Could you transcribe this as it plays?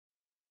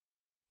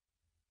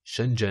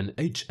Shenzhen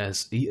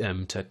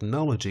HSEM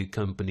Technology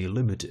Company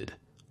Limited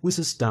was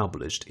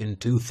established in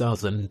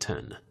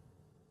 2010.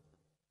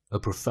 A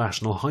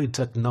professional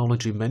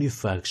high-technology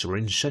manufacturer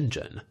in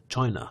Shenzhen,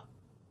 China.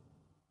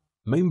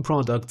 Main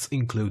products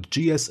include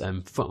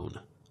GSM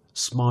phone,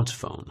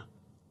 smartphone,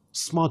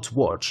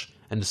 smartwatch,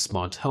 and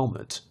smart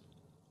helmet.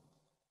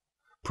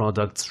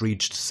 Products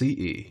reached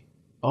CE,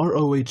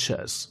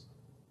 ROHS.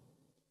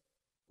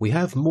 We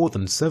have more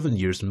than 7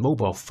 years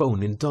mobile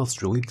phone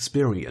industrial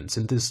experience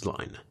in this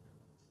line.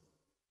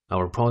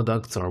 Our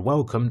products are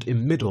welcomed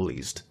in Middle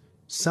East,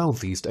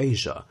 Southeast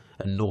Asia,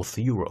 and North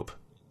Europe.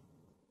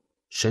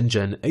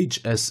 Shenzhen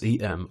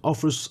HSEM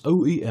offers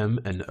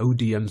OEM and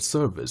ODM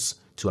service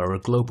to our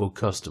global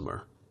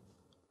customer.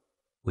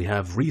 We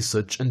have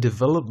research and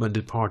development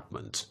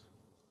department,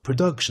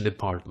 production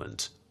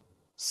department,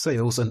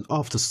 sales and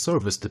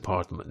after-service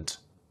department.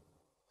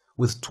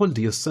 With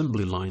 20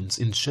 assembly lines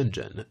in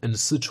Shenzhen and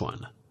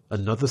Sichuan,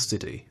 another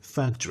city,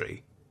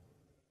 factory.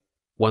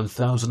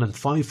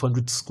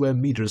 1,500 square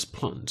meters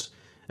plant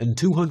and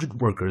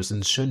 200 workers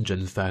in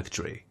Shenzhen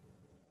factory.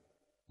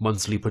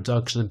 Monthly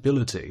production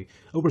ability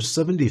over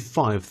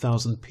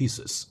 75,000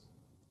 pieces.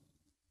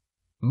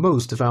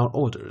 Most of our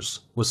orders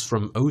was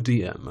from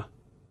ODM.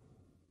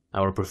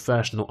 Our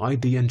professional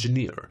ID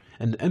engineer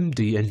and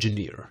MD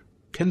engineer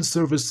can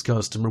service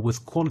customer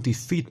with quality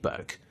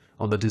feedback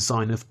on the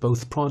design of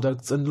both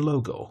products and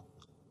logo.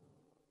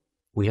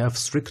 We have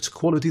strict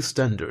quality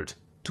standard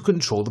to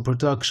control the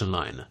production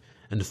line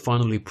and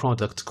finally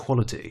product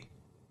quality.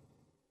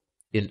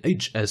 In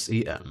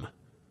HSEM,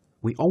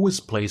 we always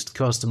placed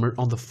customer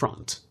on the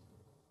front.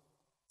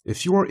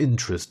 If you are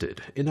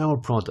interested in our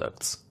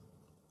products,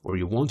 or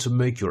you want to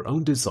make your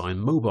own design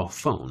mobile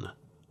phone,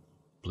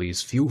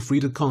 please feel free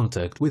to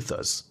contact with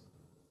us.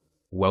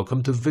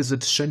 Welcome to visit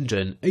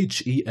Shenzhen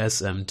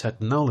HSEM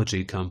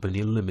Technology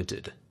Company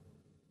Limited.